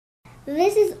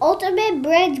This is Ultimate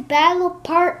Bridge Battle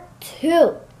Part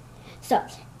 2. So,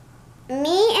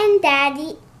 me and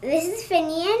Daddy, this is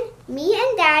Finnian, me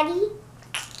and Daddy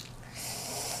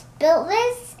built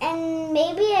this, and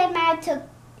maybe it might have took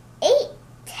 8,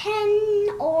 10,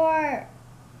 or...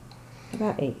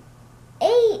 About 8.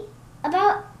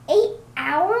 About 8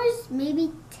 hours,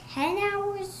 maybe 10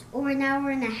 hours, or an hour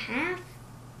and a half.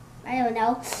 I don't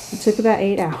know. It took about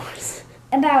 8 hours.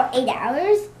 About 8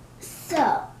 hours.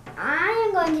 So, I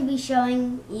am going to be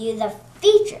showing you the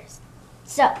features.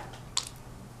 So,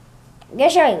 I'm going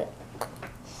to show you.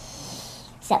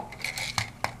 So,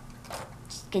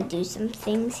 just going to do some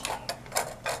things here.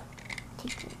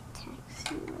 Take the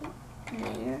taxi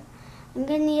right there. I'm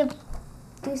going to need to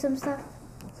do some stuff.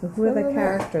 So who are the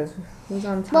characters? Who's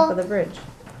on top of the bridge?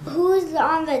 Who's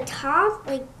on the top,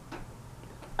 like,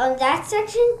 on that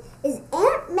section, is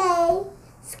Aunt May,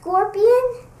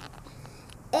 Scorpion,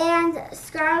 and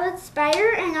Scarlet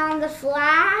Spider, and on the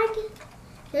flag,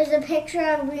 there's a picture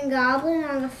of Green Goblin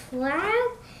on the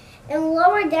flag, and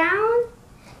lower down,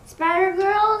 Spider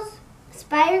Girl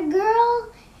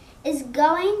is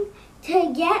going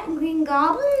to get Green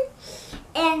Goblin,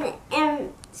 and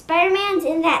Spider-Man's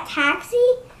in that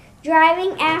taxi,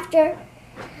 driving after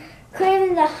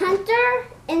Kraven the Hunter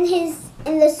in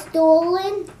the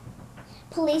stolen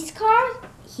police car.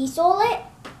 He stole it,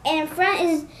 and in front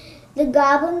is the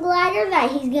Goblin glider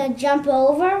that he's gonna jump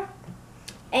over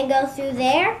and go through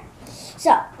there.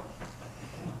 So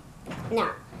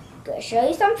now I'm gonna show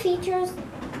you some features.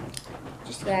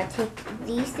 Just gotta take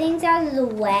these things out of the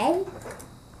way.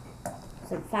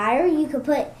 Some fire. You could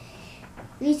put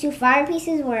these 2 fire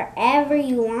pieces wherever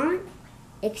you want,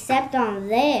 except on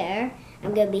there.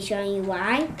 I'm going to be showing you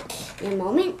why in a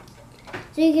moment.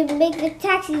 So you can make the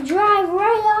taxi drive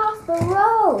right off the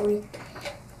road.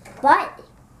 But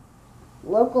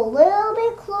look a little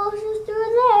bit closer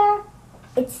through there.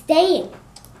 It's staying.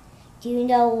 Do you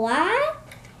know why?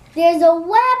 There's a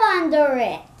web under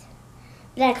it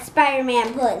that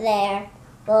Spider-Man put there.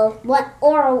 Well,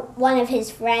 one of his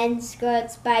friends,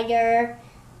 Scarlet Spider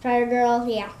Girl,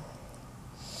 yeah.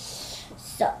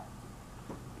 So,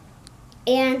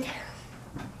 and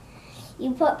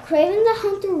you put Kraven the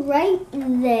Hunter right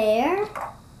there.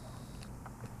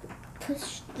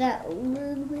 Push that a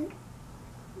little bit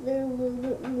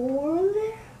more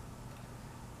there.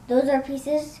 Those are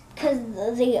pieces because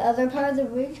the other part of the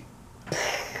bridge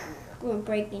we're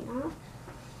breaking off.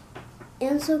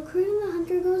 And so Kraven the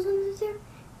Hunter goes under there,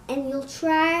 and you'll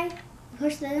try to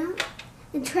push that out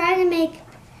and try to make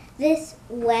this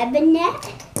web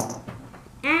net.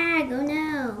 Oh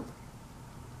no.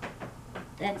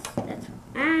 That's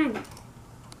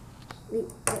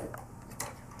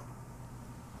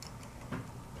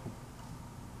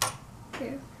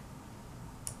Here.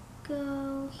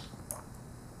 Go.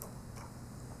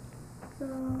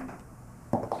 I'm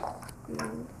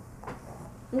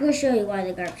gonna show you why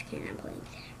the garbage can I'm putting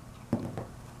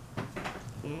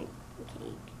there. Okay.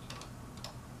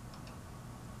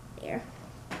 There.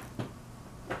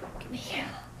 Come here.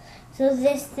 So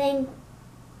this thing,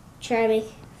 try to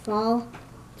make fall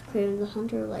to Kraven the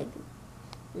Hunter like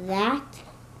that.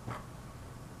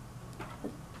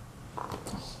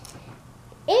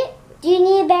 Do you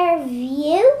need a better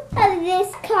view of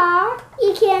this car?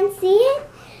 You can't see it?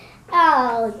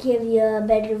 I'll give you a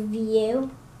better view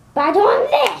by doing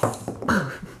this.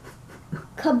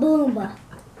 Kaboomba.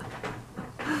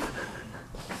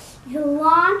 You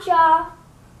launch off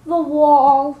the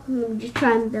wall. I'm just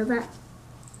trying to build that.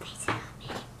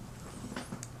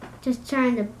 Just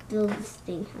trying to build this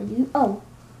thing. On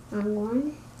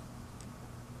one.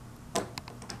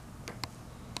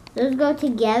 Those go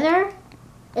together,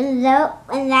 and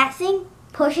that thing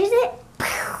pushes it,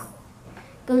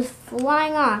 goes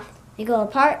flying off. They go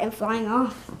apart and flying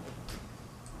off.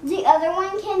 The other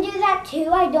one can do that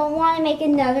too. I don't want to make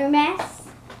another mess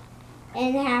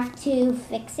and have to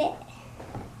fix it.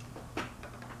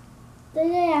 The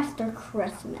day after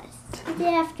Christmas. The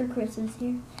day after Christmas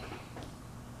here.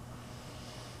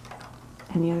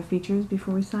 Any other features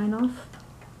before we sign off?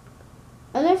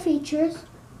 Other features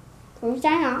before we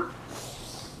sign off.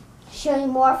 Show you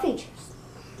more features.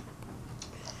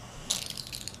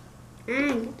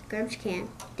 And the garbage can.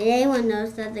 Did anyone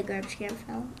notice that the garbage can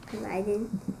fell? Because I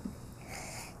didn't.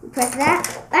 You press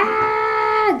that.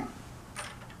 Ah!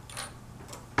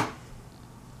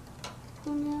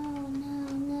 Oh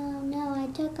no, I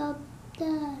took out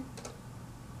that.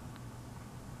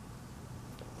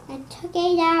 It took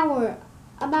 8 hours.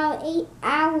 About 8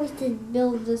 hours to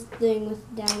build this thing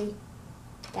with Daddy.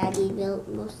 Daddy built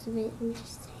most of it, I'm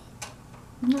just saying.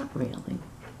 Not really.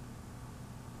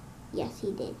 Yes,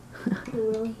 he did.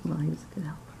 Really. Well, he was a good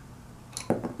helper.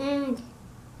 And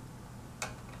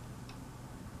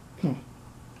Okay.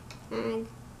 and.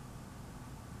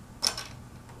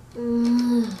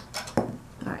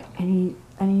 All right.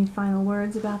 Any final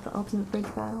words about the ultimate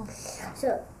bridge battle?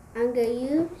 So I'm gonna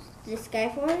use this guy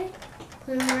for it.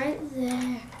 Put him right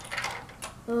there.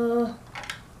 Put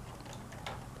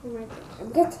him right there.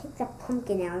 I'm gonna take the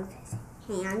pumpkin out of his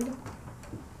hand.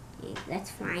 Yeah,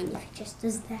 that's fine if he just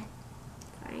does that.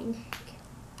 Fine.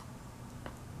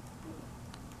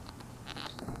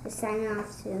 We'll sign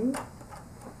off soon.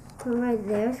 Put him right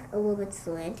there. It's a little bit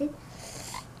slanted.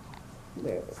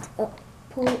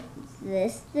 Pull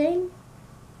this thing.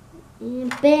 And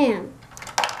bam!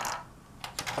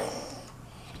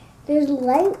 There's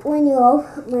light when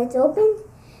it's open.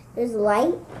 There's light.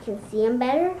 You can see them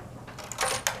better.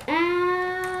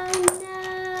 Oh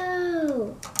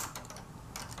no!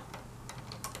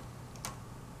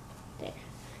 There.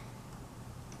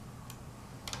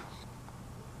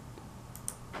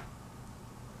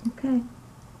 Okay.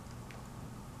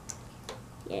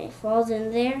 Yeah, it falls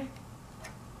in there.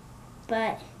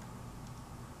 But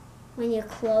when you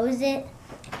close it,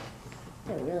 I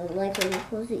don't really like when you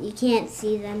close it. You can't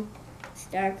see them. It's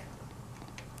dark.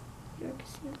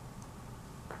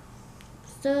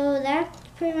 So that's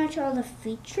pretty much all the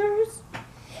features.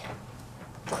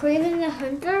 Craven the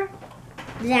Hunter,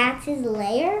 that's his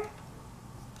lair.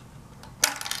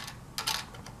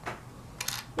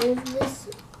 There's this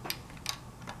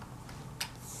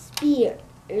spear,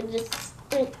 or this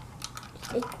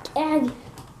egg.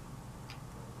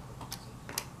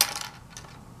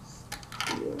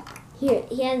 Here,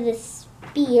 he has this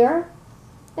spear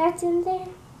that's in there.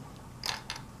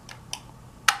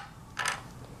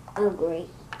 Oh, great.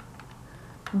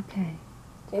 Okay.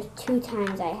 There's 2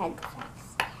 times I had to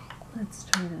fix. Let's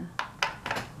try to.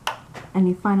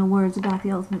 Any final words about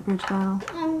the ultimate bridge battle?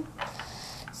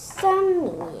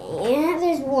 Yeah,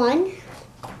 there's one.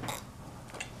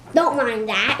 Don't mind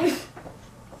that.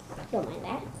 Don't mind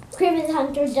that. Craven the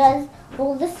Hunter does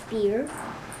hold the spear.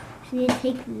 So you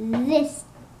take this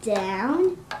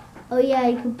down. Oh yeah,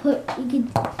 you could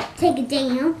take it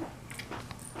down.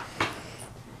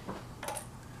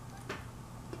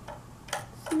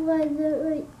 Slide that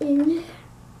right in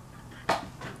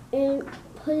and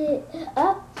put it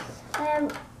up. I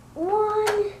have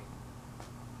one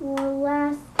more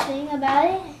last thing about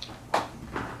it.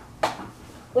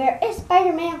 Where is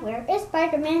Spider-Man? Where is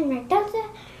Spider-Man? Where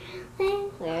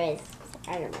is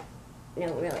Spider-Man?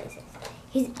 No, really.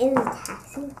 He's in the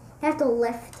taxi. You have to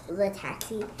lift the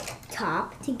taxi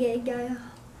top to get a guy off.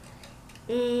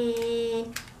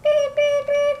 And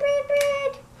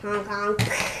honk honk.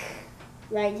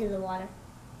 Right into the water.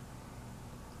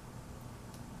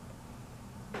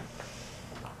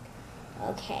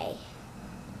 Okay.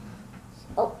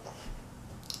 Oh.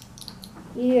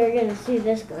 You're gonna see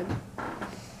this good.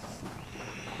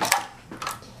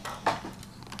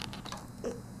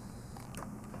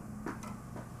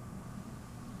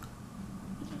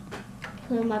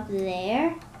 Put him up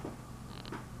there.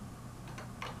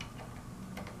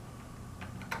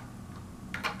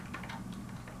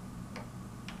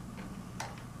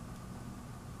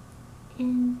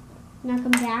 And knock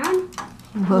him down.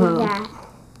 Whoa. Like that.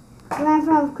 Run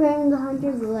from Craven the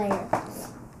Hunter's lair.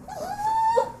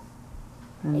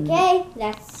 Okay,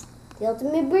 that's the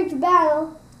ultimate bridge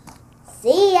battle.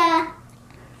 See ya.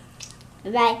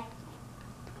 Bye-bye.